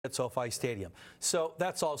at SoFi Stadium. So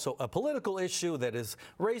that's also a political issue that is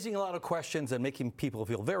raising a lot of questions and making people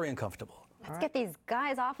feel very uncomfortable. Let's get these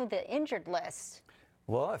guys off of the injured list.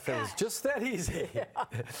 Well, if it was just that easy. Yeah.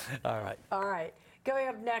 All right. All right. Going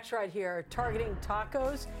up next right here, targeting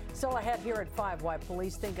tacos. Still ahead here at 5, why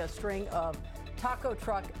police think a string of taco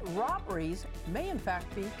truck robberies may in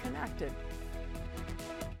fact be connected.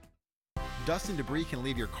 Dust and debris can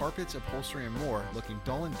leave your carpets, upholstery, and more looking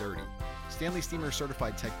dull and dirty. Stanley Steamer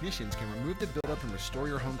certified technicians can remove the buildup and restore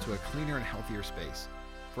your home to a cleaner and healthier space.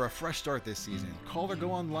 For a fresh start this season, call or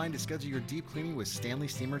go online to schedule your deep cleaning with Stanley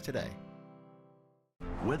Steamer today.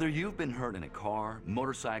 Whether you've been hurt in a car,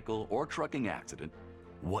 motorcycle, or trucking accident,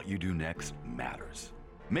 what you do next matters.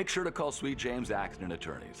 Make sure to call Sweet James Accident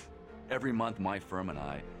Attorneys. Every month, my firm and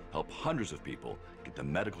I help hundreds of people get the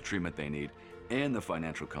medical treatment they need and the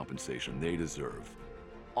financial compensation they deserve,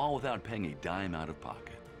 all without paying a dime out of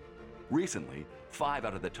pocket. Recently, 5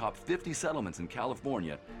 out of the top 50 settlements in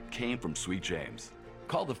California came from Sweet James.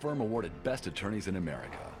 Call the firm awarded Best Attorneys in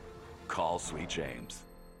America. Call Sweet James.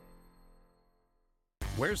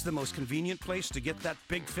 Where's the most convenient place to get that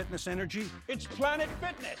big fitness energy? It's Planet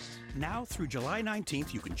Fitness. Now through July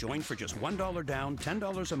 19th, you can join for just $1 down,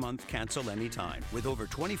 $10 a month, cancel anytime. With over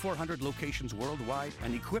 2,400 locations worldwide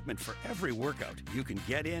and equipment for every workout, you can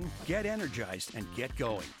get in, get energized, and get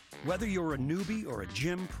going. Whether you're a newbie or a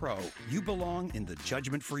gym pro, you belong in the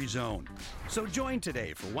judgment-free zone. So join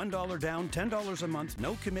today for $1 down, $10 a month,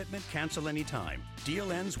 no commitment, cancel anytime.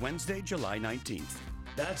 Deal ends Wednesday, July 19th.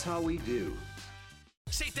 That's how we do.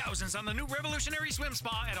 Save thousands on the new revolutionary swim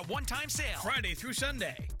spa at a one-time sale. Friday through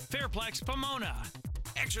Sunday. Fairplex Pomona.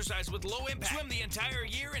 Exercise with low impact. Swim the entire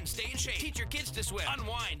year and stay in shape. Teach your kids to swim.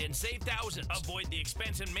 Unwind and save thousands. Avoid the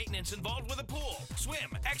expense and maintenance involved with a pool.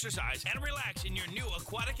 Swim, exercise, and relax in your new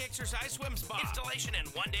aquatic exercise swim spa. Installation in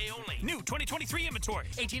 1 day only. New 2023 inventory.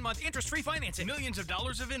 18-month interest-free financing. Millions of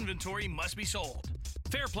dollars of inventory must be sold.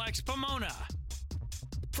 Fairplex Pomona.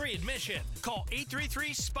 Free admission. Call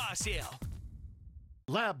 833-SPA-SALE.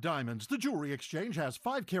 Lab Diamonds, the jewelry exchange, has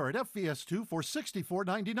 5-carat FVS2 for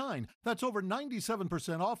 $64.99. That's over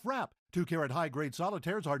 97% off wrap. 2-carat high-grade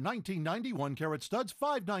solitaires are $19.90. 1-carat studs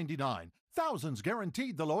 $5.99. Thousands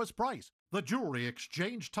guaranteed the lowest price. The Jewelry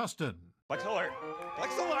Exchange, Tustin. Flex alert!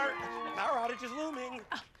 Flex alert! Power outage is looming.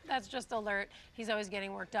 That's just alert. He's always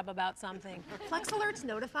getting worked up about something. Flex alerts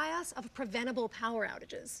notify us of preventable power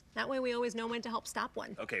outages. That way we always know when to help stop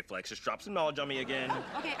one. Okay, Flex, just drop some knowledge on me again.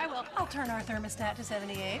 Okay, I will. I'll turn our thermostat to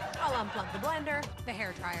 78. I'll unplug the blender, the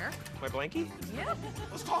hair dryer. My blankie? Yep.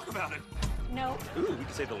 Let's talk about it. No. Ooh, we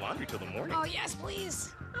can save the laundry till the morning. Oh, yes,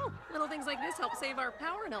 please. Oh, little things like this help save our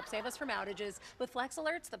power and help save us from outages. With Flex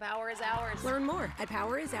Alerts, the power is ours. Learn more at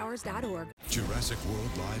powerisours.org. Jurassic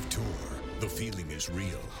World Live Tour. The feeling is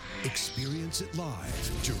real. Experience it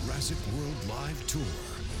live. Jurassic World Live Tour.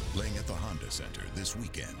 Playing at the Honda Center this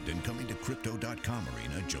weekend and coming to Crypto.com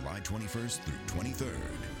Arena July 21st through 23rd.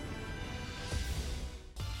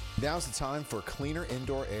 Now's the time for cleaner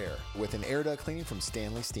indoor air with an air duct cleaning from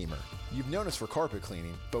Stanley Steamer. You've known us for carpet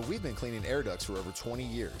cleaning, but we've been cleaning air ducts for over 20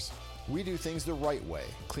 years. We do things the right way,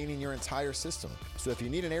 cleaning your entire system. So if you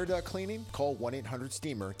need an air duct cleaning, call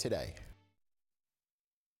 1-800-STEAMER today.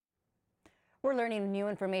 We're learning new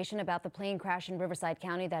information about the plane crash in Riverside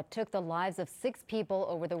County that took the lives of 6 people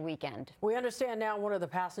over the weekend. We understand now one of the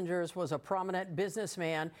passengers was a prominent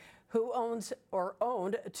businessman who owns or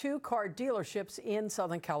owned 2 car dealerships in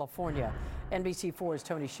Southern California. NBC4's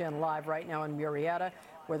Tony Shen live right now in Murrieta,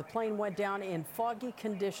 where the plane went down in foggy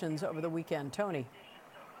conditions over the weekend. Tony.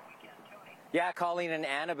 Yeah, Colleen and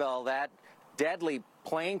Annabelle, that deadly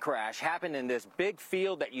plane crash happened in this big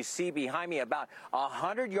field that you see behind me, about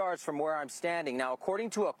 100 yards from where I'm standing. Now,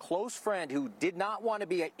 according to a close friend who did not want to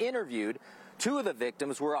be interviewed, 2 of the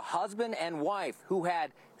victims were a husband and wife who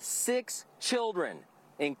had 6 children,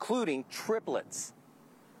 including triplets.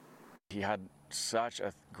 He had such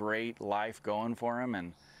a great life going for him,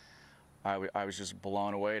 and I was just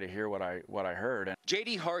blown away to hear what I heard. And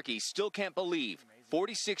J.D. Harkey still can't believe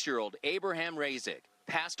 46-year-old Abraham Razik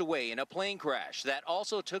passed away in a plane crash that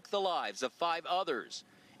also took the lives of 5 others,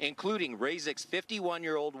 including Razik's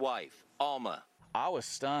 51-year-old wife, Alma. I was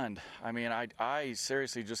stunned. I mean, I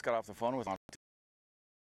seriously just got off the phone with him,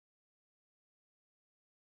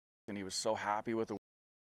 and he was so happy with the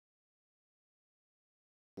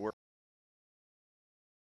work.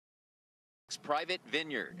 Private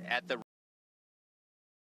vineyard at the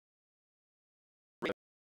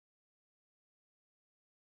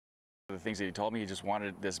things that he told me, he just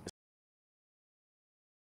wanted this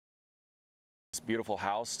beautiful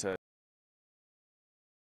house to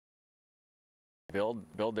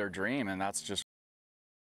build their dream, and that's just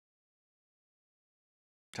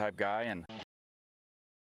type guy, and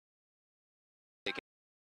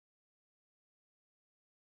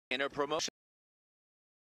in a promotional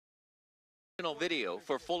video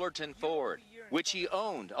for Fullerton Ford, which he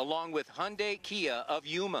owned along with Hyundai Kia of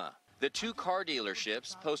Yuma. The two car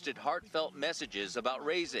dealerships posted heartfelt messages about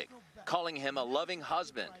Razik, calling him a loving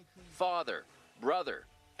husband, father, brother,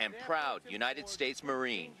 and proud United States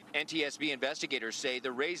Marine. NTSB investigators say the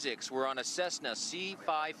Raziks were on a Cessna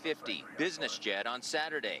C550 business jet on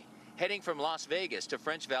Saturday, heading from Las Vegas to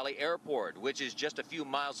French Valley Airport, which is just a few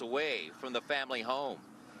miles away from the family home.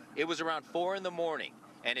 It was around 4 in the morning,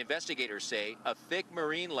 and investigators say a thick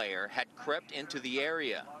marine layer had crept into the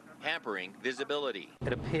area, hampering visibility.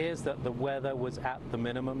 It appears that the weather was at the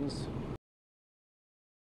minimums.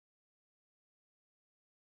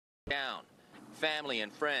 Down. Family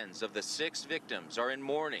and friends of the 6 victims are in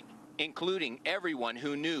mourning, including everyone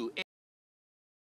who knew